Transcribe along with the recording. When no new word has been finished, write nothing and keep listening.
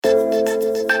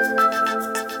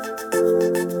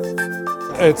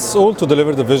It's all to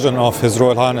deliver the vision of His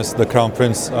Royal Highness the Crown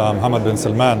Prince Mohammed bin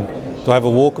Salman to have a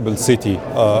walkable city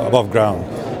above ground.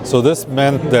 So this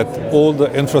meant that all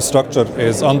the infrastructure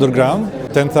is underground,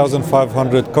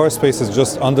 10,500 car spaces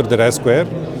just under the Red Square,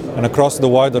 and across the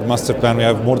wider master plan we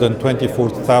have more than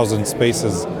 24,000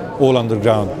 spaces all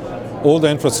underground. All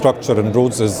the infrastructure and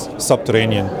roads is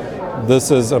subterranean. This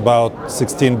is about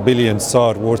 16 billion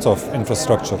SAR worth of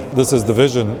infrastructure. This is the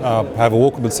vision, have a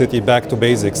walkable city back to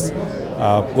basics,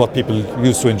 what people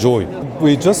used to enjoy.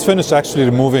 We just finished actually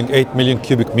removing 8 million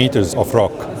cubic meters of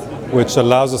rock, which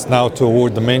allows us now to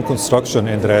award the main construction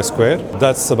in the Red Square.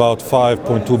 That's about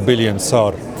 5.2 billion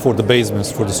SAR for the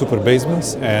basements, for the super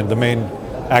basements, and the main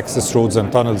access roads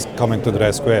and tunnels coming to the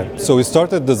Red Square. So we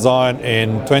started design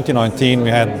in 2019. We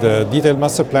had the detailed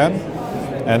master plan,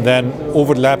 and then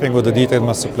overlapping with the detailed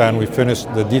master plan, we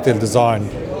finished the detailed design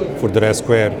for the Red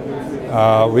Square.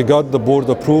 We got the board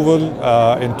approval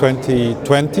in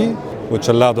 2020, which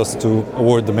allowed us to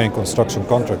award the main construction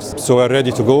contracts. So we're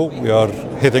ready to go. We are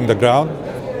hitting the ground.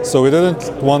 So we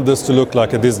didn't want this to look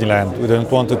like a Disneyland. We didn't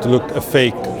want it to look a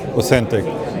fake, authentic.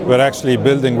 We're actually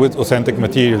building with authentic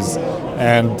materials.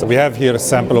 And we have here a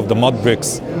sample of the mud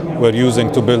bricks we're using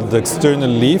to build the external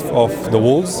leaf of the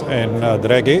walls in the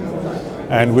Red Gate.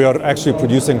 And we are actually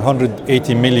producing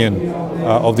 180 million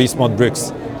of these mud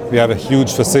bricks. We have a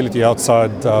huge facility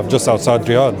outside, just outside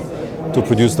Riyadh, to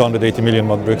produce the 180 million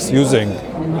mud bricks using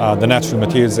the natural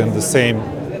materials and the same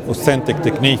authentic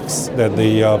techniques that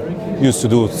they used to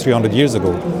do 300 years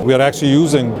ago. We are actually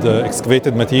using the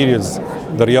excavated materials,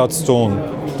 the Riyadh stone,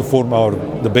 to form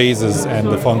the bases and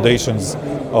the foundations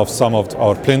of some of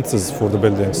our plinths for the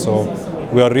buildings. So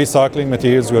we are recycling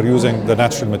materials, we are using the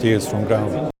natural materials from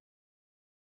ground.